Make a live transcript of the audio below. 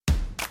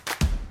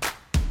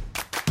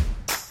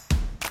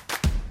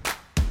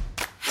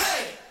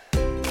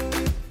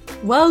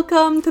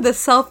Welcome to the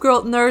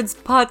Self-Growth Nerds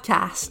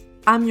podcast.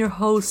 I'm your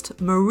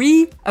host,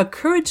 Marie, a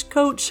courage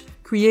coach,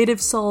 creative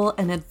soul,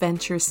 and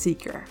adventure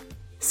seeker.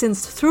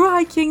 Since through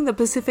hiking the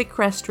Pacific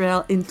Crest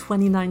Trail in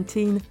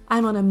 2019,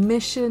 I'm on a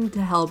mission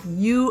to help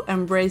you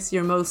embrace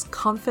your most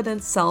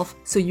confident self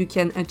so you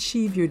can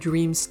achieve your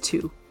dreams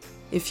too.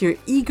 If you're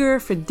eager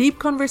for deep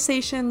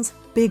conversations,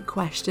 big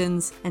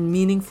questions, and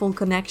meaningful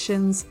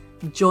connections,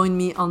 join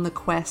me on the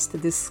quest to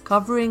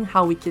discovering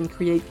how we can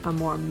create a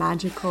more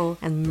magical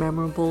and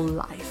memorable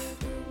life.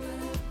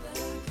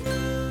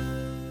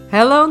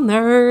 Hello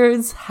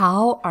nerds,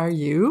 how are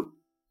you?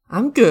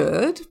 I'm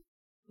good.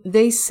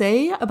 They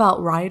say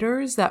about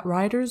writers that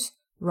writers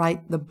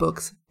write the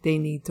books they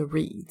need to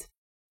read.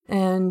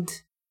 And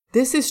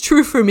this is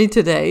true for me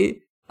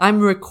today.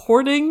 I'm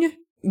recording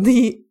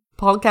the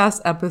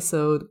podcast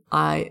episode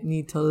I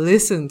need to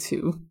listen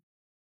to.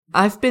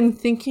 I've been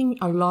thinking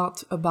a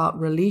lot about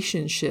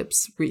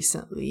relationships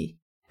recently,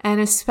 and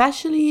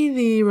especially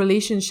the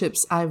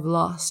relationships I've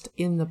lost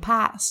in the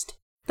past,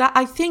 that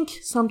I think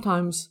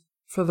sometimes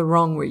for the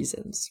wrong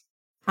reasons.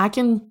 I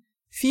can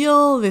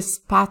feel this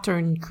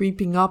pattern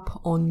creeping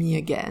up on me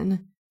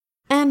again,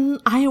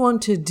 and I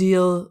want to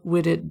deal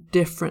with it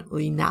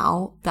differently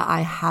now that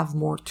I have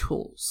more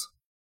tools.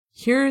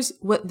 Here's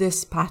what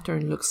this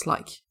pattern looks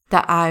like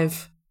that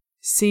I've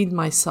seen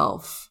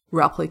myself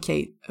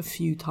replicate a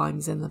few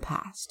times in the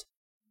past.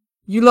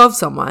 You love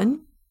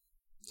someone,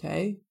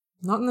 okay?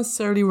 Not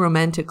necessarily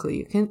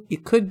romantically.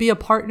 It could be a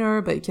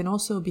partner, but it can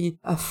also be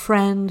a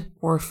friend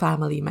or a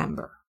family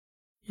member.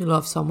 You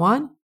love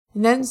someone,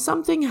 and then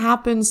something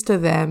happens to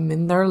them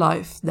in their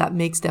life that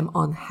makes them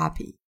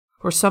unhappy.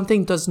 Or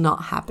something does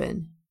not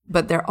happen,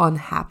 but they're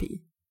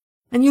unhappy.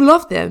 And you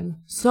love them,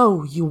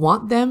 so you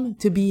want them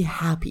to be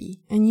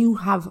happy. And you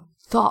have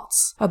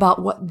thoughts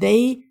about what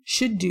they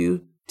should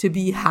do to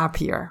be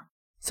happier.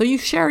 So you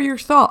share your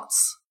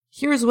thoughts.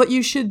 Here's what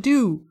you should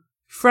do,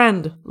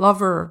 friend,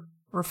 lover,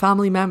 or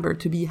family member,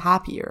 to be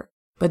happier.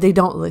 But they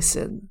don't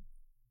listen.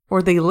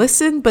 Or they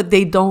listen, but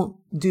they don't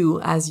do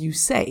as you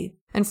say.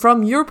 And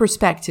from your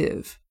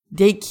perspective,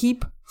 they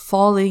keep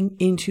falling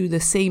into the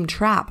same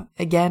trap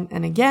again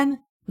and again,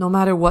 no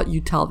matter what you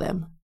tell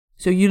them.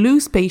 So you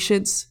lose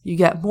patience, you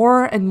get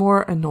more and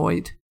more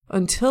annoyed,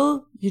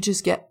 until you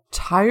just get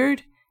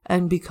tired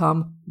and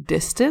become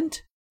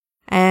distant.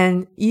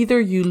 And either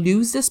you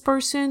lose this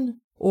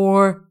person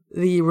or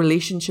the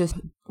relationship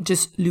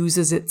just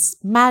loses its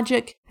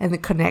magic and the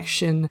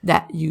connection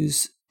that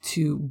used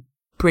to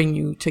bring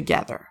you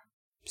together.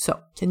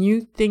 So, can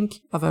you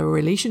think of a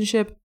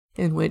relationship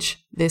in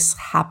which this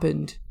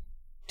happened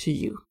to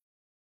you?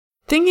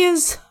 Thing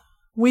is,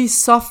 we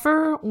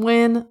suffer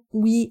when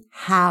we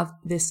have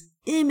this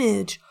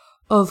image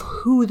of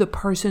who the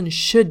person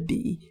should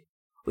be.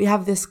 We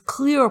have this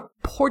clear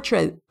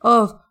portrait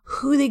of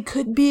who they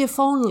could be if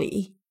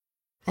only,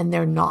 and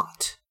they're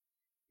not.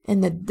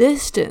 And the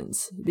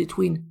distance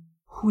between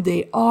who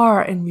they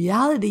are in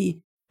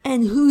reality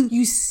and who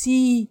you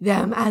see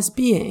them as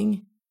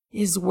being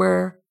is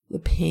where the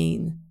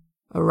pain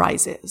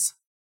arises.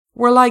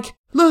 We're like,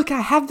 look,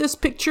 I have this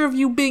picture of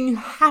you being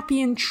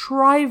happy and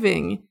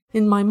thriving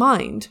in my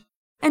mind.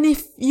 And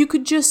if you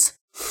could just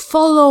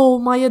follow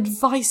my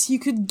advice, you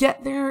could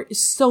get there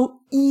so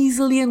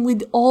easily and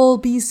we'd all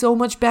be so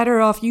much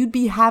better off. You'd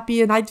be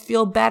happy and I'd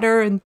feel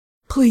better, and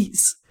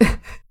please.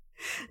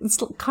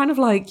 It's kind of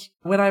like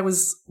when I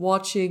was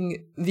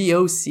watching The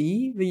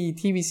OC, the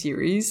TV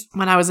series,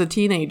 when I was a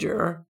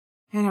teenager,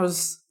 and I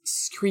was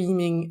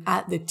screaming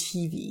at the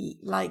TV,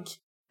 like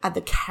at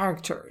the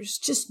characters,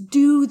 just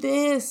do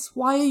this.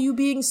 Why are you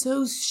being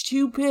so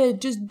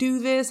stupid? Just do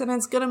this and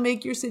it's gonna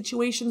make your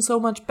situation so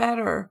much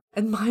better.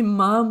 And my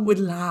mom would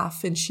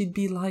laugh and she'd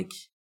be like,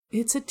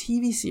 it's a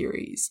TV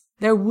series.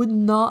 There would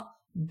not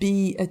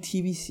be a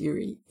TV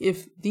series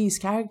if these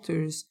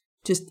characters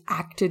just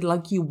acted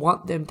like you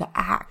want them to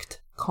act.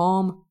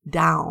 Calm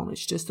down.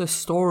 It's just a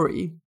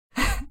story.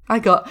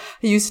 I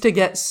used to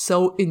get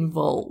so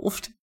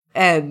involved.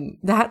 And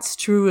that's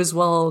true as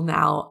well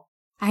now.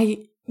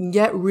 I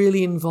get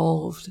really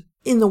involved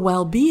in the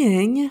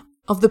well-being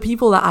of the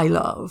people that I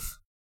love.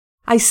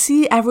 I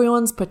see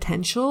everyone's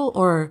potential,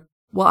 or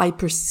what I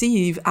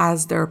perceive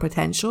as their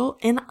potential,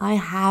 and I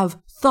have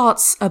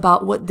thoughts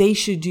about what they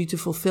should do to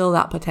fulfill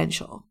that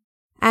potential.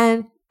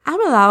 And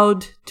I'm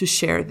allowed to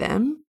share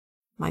them,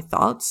 my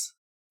thoughts,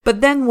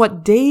 but then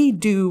what they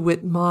do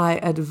with my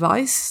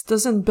advice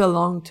doesn't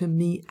belong to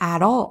me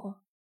at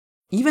all,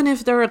 even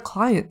if they're a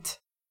client.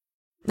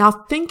 Now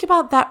think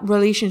about that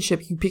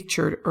relationship you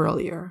pictured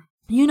earlier.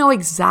 You know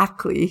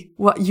exactly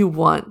what you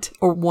want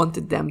or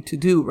wanted them to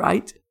do,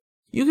 right?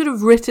 You could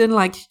have written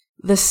like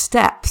the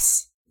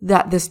steps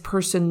that this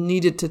person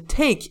needed to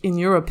take, in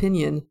your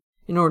opinion,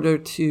 in order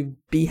to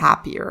be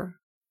happier.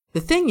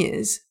 The thing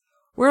is,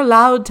 we're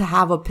allowed to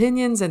have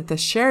opinions and to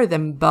share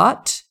them,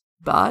 but,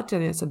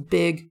 and it's a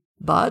big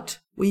but,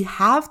 we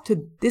have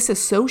to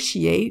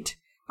disassociate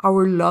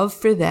our love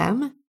for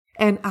them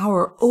and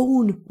our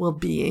own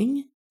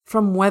well-being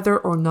from whether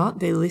or not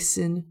they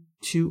listen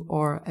to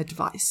our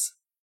advice.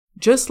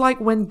 Just like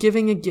when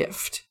giving a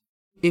gift.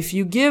 If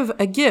you give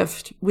a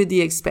gift with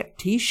the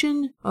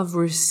expectation of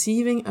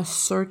receiving a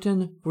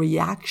certain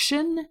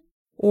reaction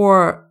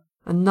or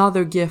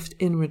another gift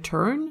in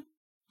return,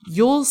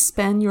 you'll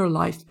spend your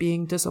life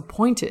being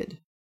disappointed.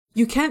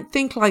 You can't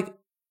think like,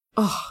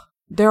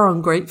 they're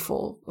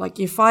ungrateful. Like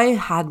if I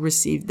had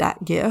received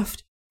that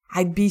gift,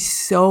 I'd be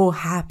so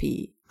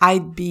happy.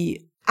 I'd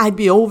be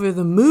over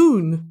the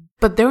moon,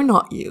 but they're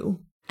not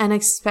you. And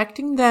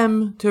expecting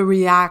them to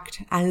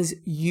react as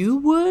you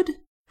would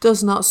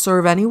does not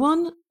serve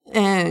anyone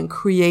and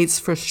creates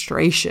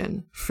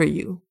frustration for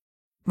you.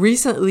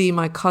 Recently,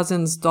 my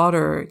cousin's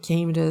daughter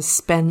came to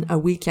spend a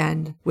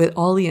weekend with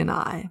Ollie and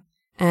I,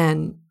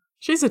 and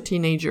she's a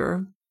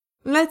teenager.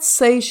 Let's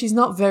say she's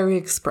not very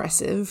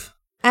expressive,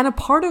 and a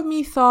part of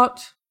me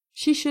thought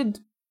she should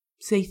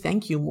say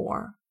thank you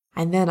more.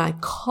 And then I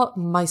caught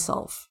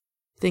myself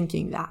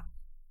thinking that.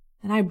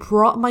 And I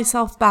brought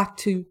myself back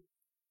to,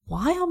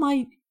 why am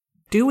I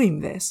doing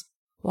this?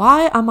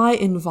 Why am I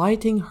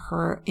inviting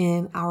her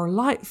in our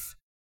life?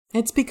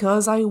 It's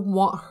because I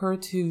want her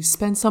to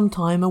spend some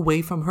time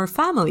away from her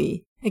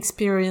family,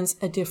 experience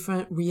a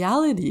different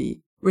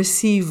reality,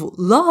 receive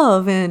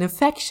love and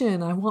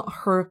affection. I want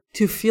her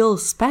to feel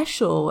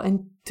special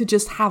and to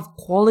just have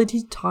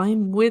quality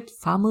time with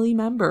family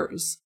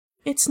members.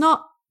 It's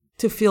not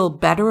to feel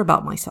better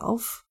about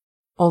myself,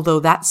 although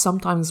that's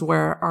sometimes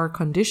where our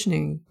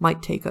conditioning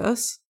might take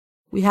us.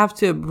 We have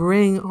to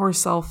bring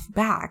ourselves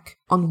back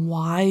on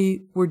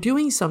why we're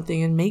doing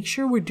something and make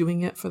sure we're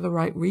doing it for the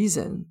right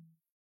reason.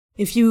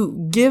 If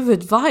you give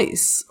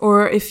advice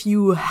or if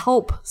you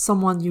help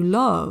someone you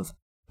love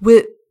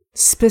with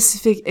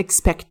specific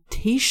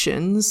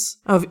expectations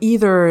of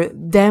either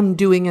them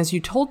doing as you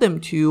told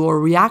them to or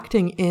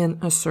reacting in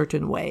a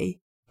certain way,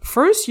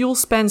 first, you'll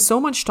spend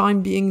so much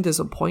time being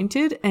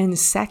disappointed, and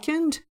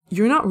second,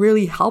 you're not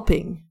really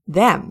helping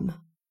them.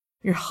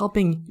 You're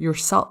helping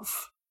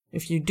yourself.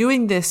 If you're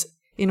doing this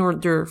in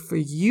order for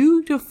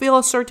you to feel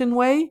a certain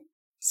way,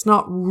 it's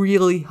not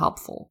really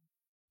helpful.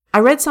 I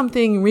read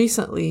something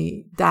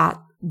recently that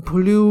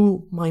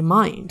blew my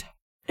mind.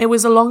 It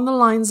was along the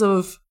lines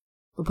of,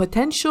 the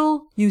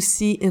potential you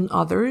see in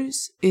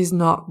others is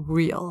not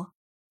real.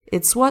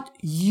 It's what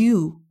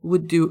you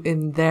would do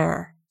in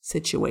their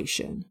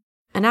situation.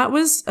 And that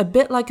was a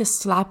bit like a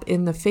slap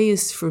in the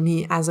face for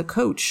me as a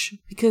coach,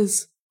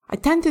 because I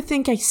tend to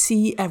think I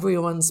see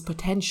everyone's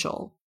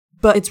potential,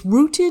 but it's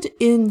rooted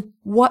in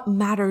what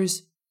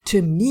matters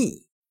to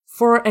me.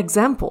 For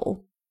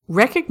example,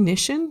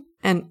 recognition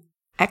and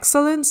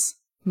excellence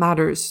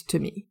matters to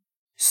me.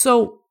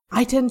 So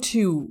I tend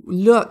to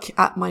look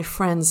at my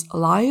friends'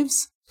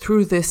 lives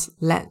through this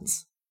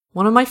lens.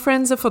 One of my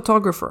friends is a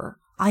photographer.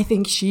 I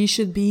think she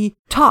should be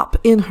top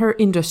in her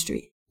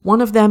industry.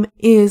 One of them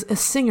is a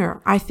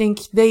singer. I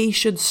think they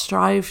should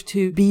strive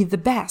to be the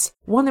best.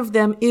 One of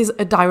them is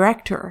a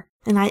director.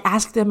 And I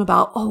ask them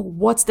about,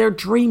 what's their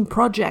dream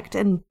project?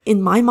 And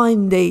in my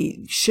mind,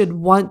 they should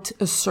want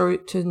a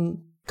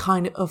certain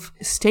kind of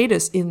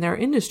status in their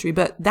industry,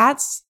 but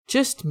that's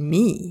just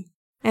me.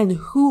 And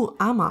who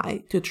am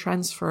I to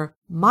transfer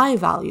my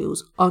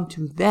values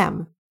onto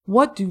them?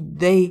 What do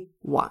they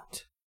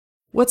want?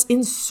 What's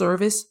in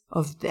service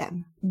of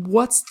them?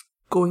 What's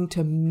going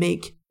to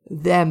make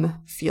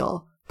them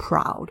feel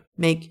proud,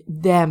 make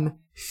them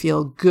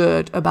feel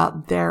good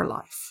about their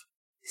life?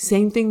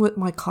 Same thing with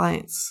my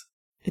clients.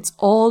 It's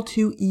all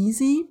too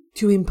easy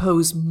to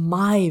impose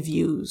my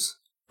views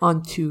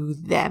onto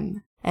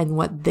them and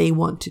what they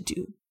want to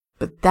do.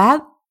 But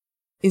that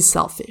is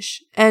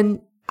selfish.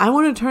 And I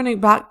want to turn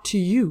it back to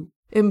you.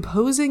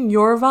 Imposing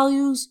your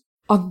values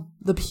on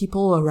the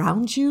people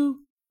around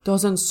you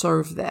doesn't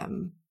serve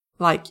them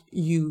like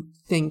you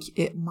think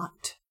it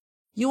might.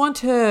 You want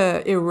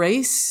to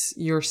erase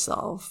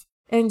yourself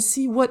and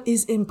see what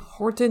is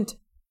important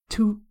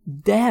to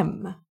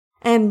them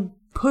and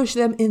push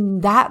them in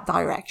that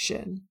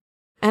direction.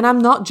 And I'm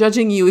not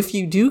judging you if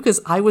you do,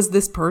 because I was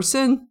this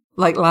person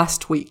like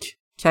last week.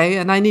 Okay.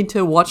 And I need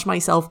to watch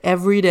myself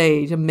every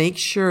day to make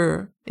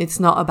sure it's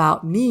not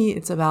about me.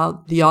 It's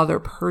about the other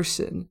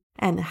person.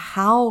 And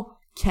how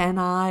can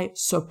I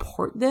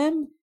support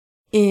them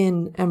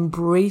in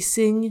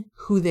embracing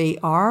who they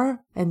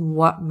are and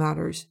what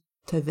matters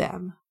to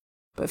them?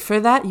 But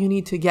for that, you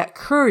need to get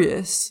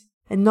curious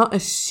and not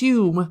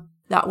assume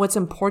that what's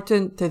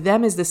important to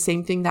them is the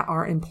same thing that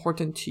are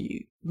important to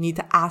you. You need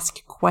to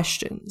ask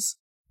questions.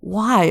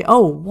 Why?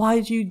 Why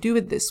do you do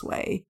it this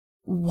way?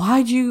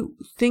 Why do you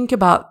think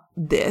about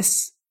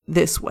this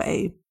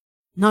way?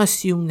 Not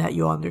assume that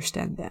you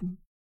understand them.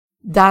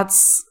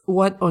 That's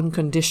what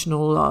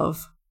unconditional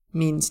love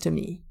means to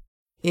me.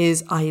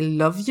 Is I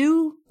love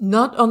you,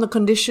 not on the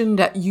condition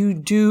that you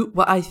do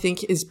what I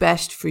think is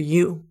best for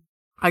you.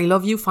 I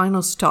love you,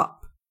 final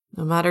stop.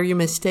 No matter your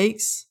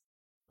mistakes,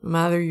 no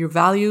matter your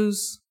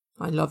values,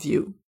 I love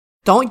you.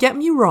 Don't get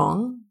me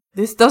wrong.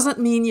 This doesn't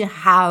mean you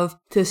have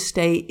to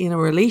stay in a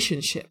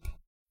relationship.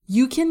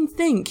 You can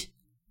think,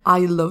 I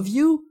love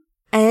you,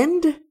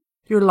 and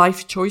your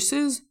life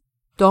choices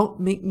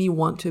don't make me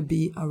want to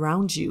be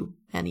around you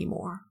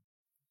anymore.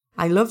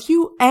 I love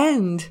you,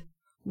 and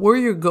where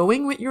you're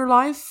going with your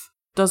life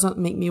doesn't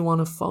make me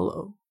want to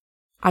follow.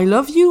 I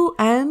love you,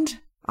 and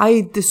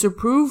I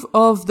disapprove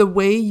of the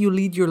way you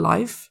lead your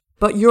life,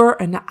 but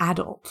you're an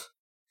adult.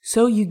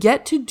 So you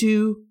get to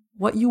do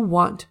what you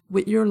want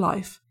with your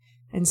life,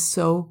 and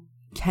so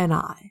can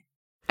I.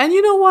 And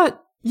you know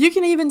what? You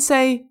can even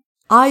say,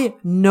 I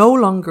no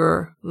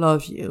longer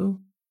love you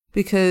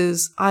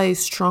because I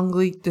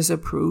strongly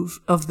disapprove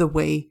of the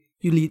way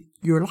you lead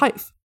your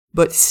life.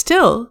 But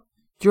still,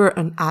 you're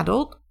an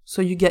adult,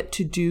 so you get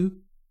to do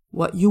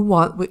what you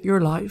want with your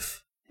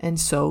life, and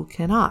so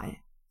can I.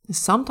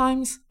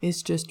 Sometimes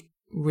it's just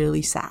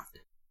really sad.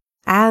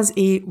 As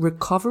a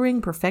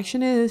recovering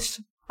perfectionist,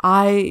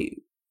 I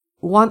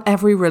want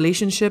every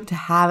relationship to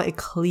have a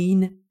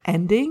clean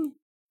ending,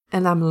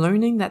 and I'm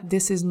learning that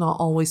this is not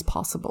always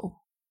possible.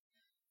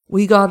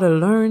 We gotta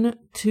learn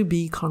to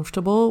be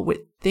comfortable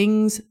with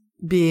things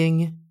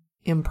being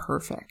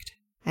imperfect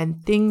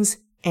and things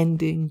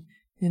ending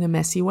in a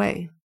messy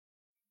way.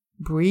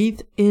 Breathe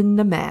in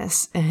the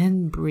mess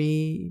and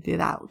breathe it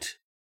out.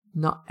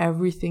 Not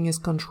everything is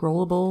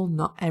controllable.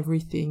 Not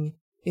everything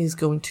is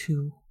going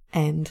to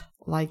end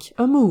like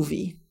a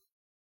movie.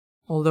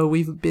 Although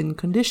we've been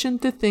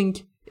conditioned to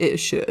think it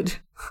should.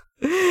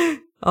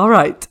 All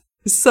right.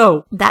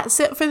 So that's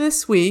it for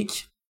this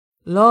week.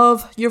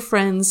 Love your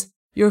friends,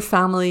 your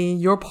family,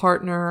 your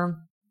partner,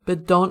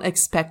 but don't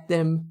expect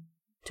them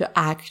to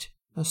act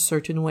a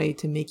certain way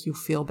to make you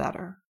feel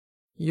better.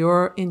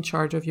 You're in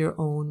charge of your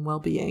own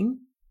well-being,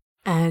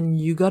 and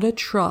you gotta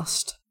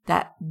trust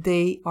that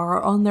they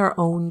are on their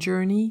own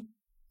journey,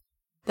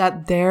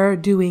 that they're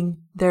doing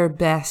their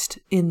best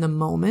in the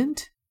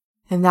moment,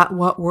 and that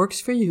what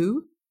works for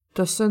you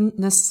doesn't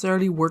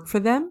necessarily work for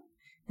them.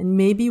 And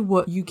maybe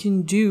what you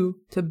can do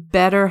to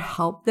better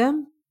help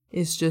them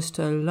is just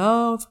to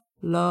love,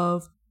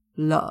 love,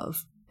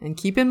 love. And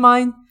keep in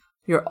mind,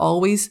 you're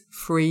always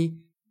free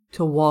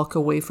to walk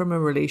away from a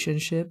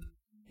relationship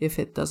if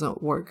it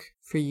doesn't work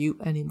for you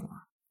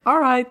anymore. All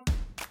right.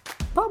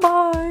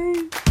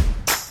 Bye-bye.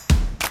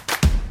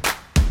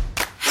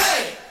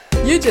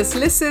 You just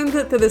listened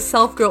to the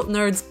Self-Growth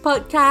Nerds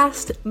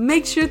podcast.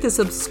 Make sure to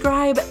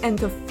subscribe and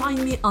to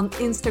find me on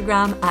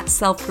Instagram at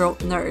Self-Growth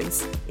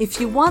Nerds. If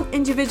you want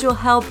individual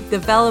help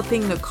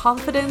developing the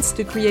confidence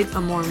to create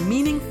a more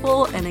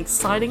meaningful and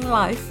exciting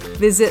life,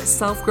 visit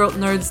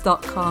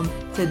selfgrowthnerds.com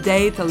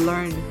today to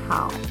learn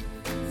how.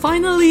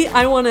 Finally,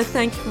 I want to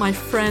thank my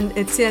friend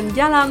Etienne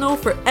Galano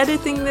for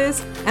editing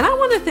this, and I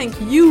want to thank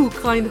you,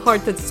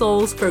 kind-hearted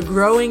souls, for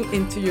growing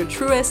into your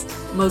truest,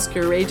 most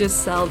courageous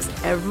selves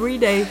every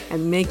day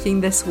and making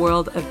this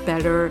world a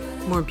better,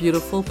 more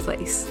beautiful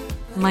place.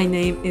 My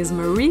name is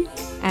Marie,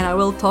 and I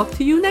will talk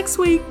to you next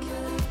week.